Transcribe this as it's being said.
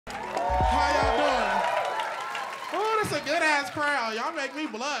good ass crowd. Y'all make me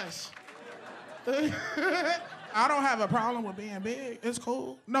blush. I don't have a problem with being big. It's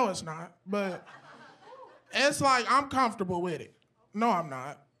cool. No, it's not. But it's like I'm comfortable with it. No, I'm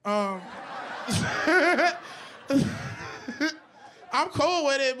not. I'm cool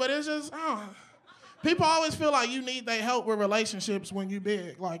with it, but it's just, people always feel like you need their help with relationships when you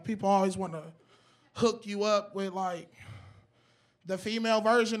big. Like, people always want to hook you up with, like, the female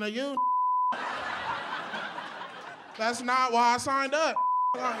version of you. That's not why I signed up.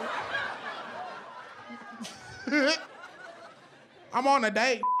 Like, I'm on a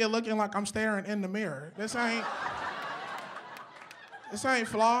date looking like I'm staring in the mirror. This ain't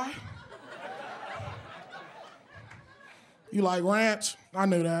fly. You like ranch? I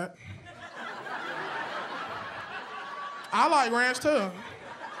knew that. I like ranch too.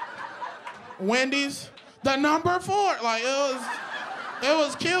 Wendy's, the number 4. Like, it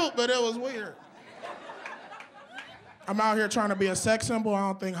was cute, but it was weird. I'm out here trying to be a sex symbol. I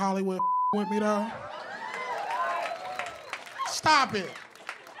don't think Hollywood with me though. Stop it.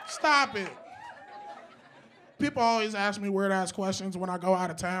 Stop it. People always ask me weird ass questions when I go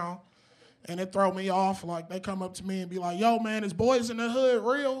out of town, and it throw me off. Like, they come up to me and be like, yo man, is Boys in the Hood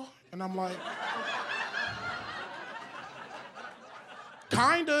real? And I'm like,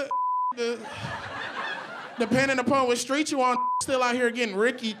 kinda. Depending upon what street you on, still out here getting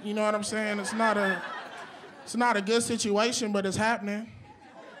ricky, you know what I'm saying? It's not a good situation, but it's happening.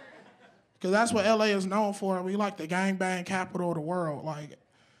 Because that's what LA is known for. We like the gangbang capital of the world. Like,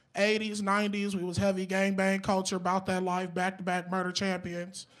 80s, 90s, we was heavy gangbang culture, about that life, back-to-back murder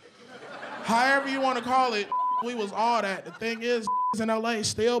champions. However you want to call it, we was all that. The thing is, in LA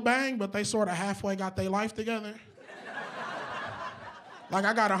still bang, but they sort of halfway got their life together. Like,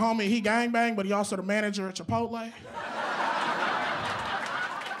 I got a homie, he gangbang, but he also the manager at Chipotle.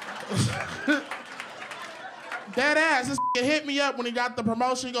 Dead ass, this hit me up when he got the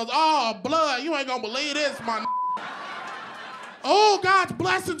promotion. He goes, oh, blood, you ain't gonna believe this, my. Oh, God's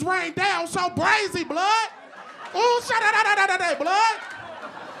blessings rain down so brazy, blood. Oh, shut-da-da-da-da-da, blood.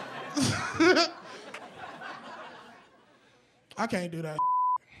 I can't do that.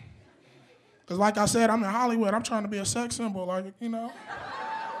 Because like I said, I'm in Hollywood. I'm trying to be a sex symbol, like, you know.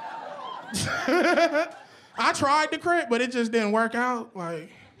 I tried the Crip, but it just didn't work out, like,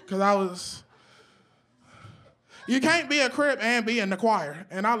 because you can't be a Crip and be in the choir,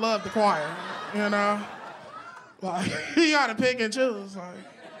 and I love the choir, you know. Like, you gotta pick and choose, like.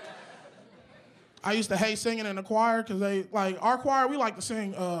 I used to hate singing in the choir, because our choir, we like to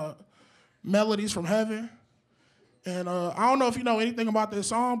sing melodies from heaven. And I don't know if you know anything about this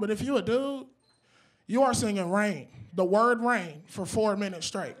song, but if you a dude, you are singing rain, the word rain, for 4 minutes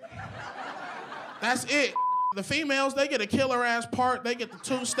straight. That's it. The females, they get a killer ass part. They get the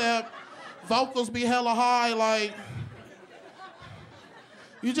 2-step, vocals be hella high. Like,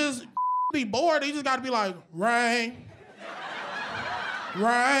 you just be bored. You just gotta be like, rain,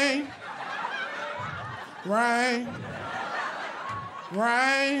 rain, rain,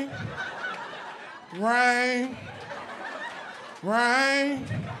 rain, rain, rain,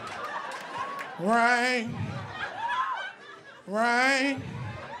 rain, rain,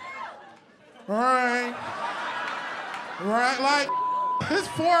 rain, rain. Like, it's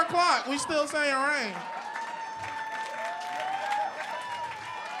 4 o'clock, we still saying rain.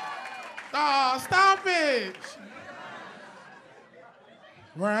 Oh, stop it.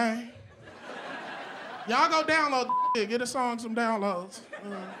 Rain. Y'all go download the get a song some downloads.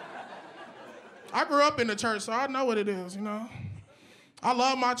 I grew up in the church, so I know what it is, you know. I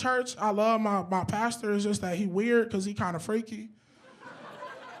love my church. I love my pastor. It's just that he weird because he kind of freaky.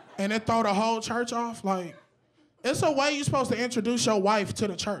 And it throw the whole church off. Like, it's a way you're supposed to introduce your wife to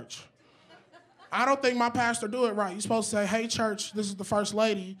the church. I don't think my pastor do it right. You're supposed to say, hey, church, this is the first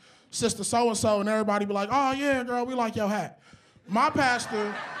lady, sister so-and-so, and everybody be like, oh, yeah, girl, we like your hat. My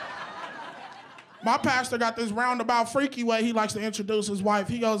pastor got this roundabout freaky way he likes to introduce his wife.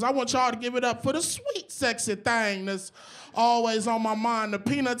 He goes, I want y'all to give it up for the sweet, sexy thing that's always on my mind. The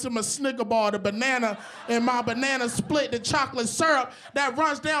peanuts in my Snicker bar, the banana in my banana split, the chocolate syrup that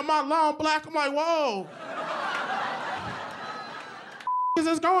runs down my long black. I'm like, whoa. Is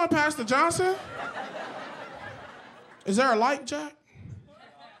this going, Pastor Johnson? Is there a light, Jack?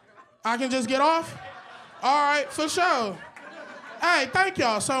 I can just get off? All right, for sure. Hey, thank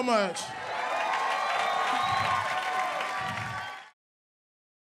y'all so much.